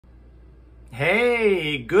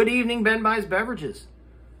Hey, good evening, Ben Buys Beverages.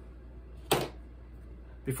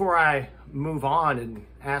 Before I move on and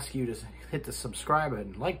ask you to hit the subscribe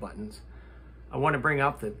and like buttons, I want to bring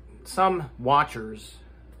up that some watchers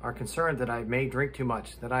are concerned that I may drink too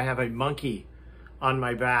much, that I have a monkey on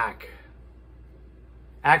my back.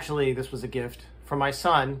 Actually, this was a gift from my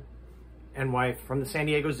son and wife from the San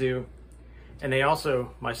Diego Zoo. And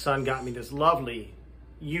my son got me this lovely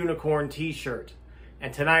unicorn t-shirt.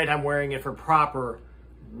 And tonight I'm wearing it for proper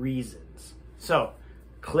reasons. So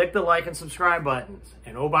click the like and subscribe buttons.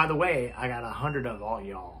 And oh, by the way, I got 100 of all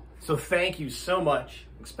y'all. So thank you so much,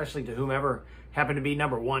 especially to whomever happened to be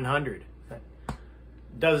number 100. That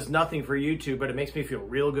does nothing for YouTube, but it makes me feel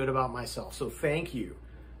real good about myself. So thank you.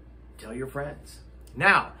 Tell your friends.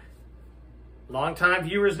 Now, longtime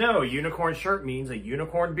viewers know unicorn shirt means a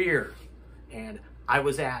unicorn beer. And I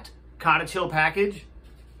was at Cottage Hill Package,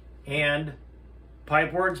 and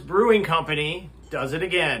Pipeworks Brewing Company does it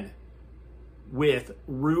again with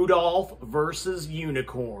Rudolph versus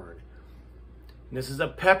Unicorn. And this is a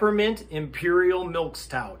peppermint imperial milk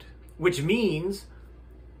stout, which means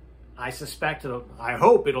I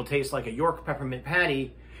hope it'll taste like a York peppermint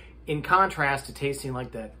patty, in contrast to tasting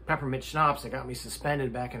like that peppermint schnapps that got me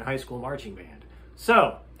suspended back in high school marching band.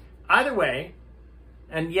 So either way,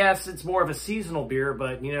 and yes, it's more of a seasonal beer,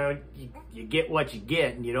 but you know, you get what you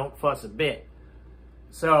get and you don't fuss a bit.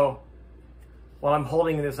 So while I'm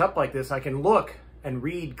holding this up like this, I can look and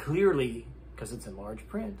read clearly because it's in large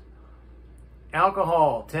print.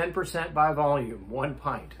 Alcohol, 10% by volume, 1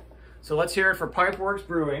 pint. So let's hear it for Pipeworks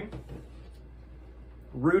Brewing.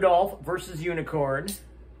 Rudolph versus Unicorn.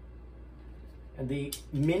 And the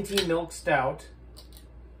minty milk stout.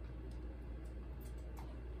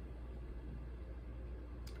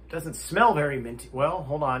 Doesn't smell very minty. Well,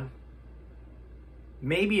 hold on.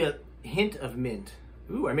 Maybe a hint of mint.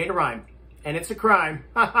 Ooh, I made a rhyme. And it's a crime.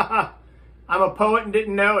 I'm a poet and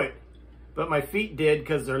didn't know it. But my feet did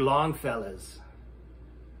because they're long fellas.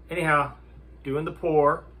 Anyhow, doing the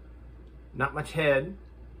pour. Not much head,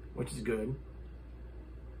 which is good.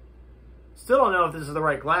 Still don't know if this is the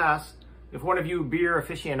right glass. If one of you beer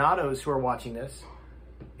aficionados who are watching this,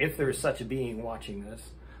 if there is such a being watching this,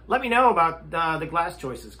 let me know about the glass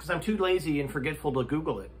choices, because I'm too lazy and forgetful to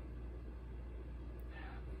Google it.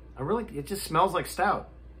 It just smells like stout.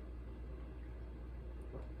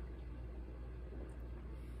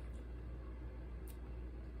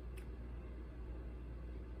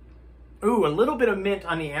 Ooh, a little bit of mint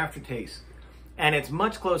on the aftertaste. And it's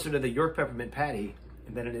much closer to the York peppermint patty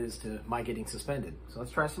than it is to my getting suspended. So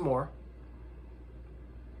let's try some more.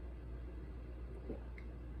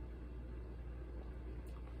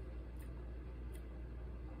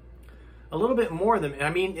 A little bit more than,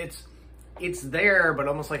 I mean, it's there, but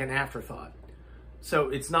almost like an afterthought. So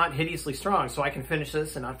it's not hideously strong, so I can finish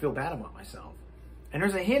this and not feel bad about myself. And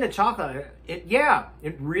there's a hint of chocolate.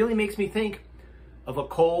 It really makes me think of a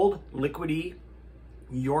cold, liquidy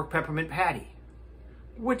York peppermint patty,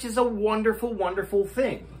 which is a wonderful, wonderful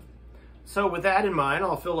thing. So with that in mind,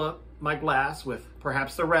 I'll fill up my glass with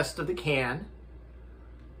perhaps the rest of the can.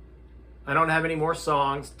 I don't have any more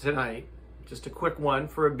songs tonight. Just a quick one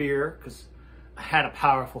for a beer, because I had a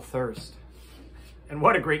powerful thirst. And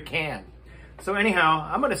what a great can. So anyhow,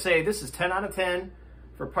 I'm going to say this is 10 out of 10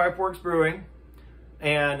 for Pipeworks Brewing.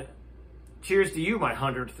 And cheers to you, my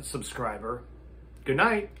 100th subscriber. Good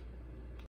night.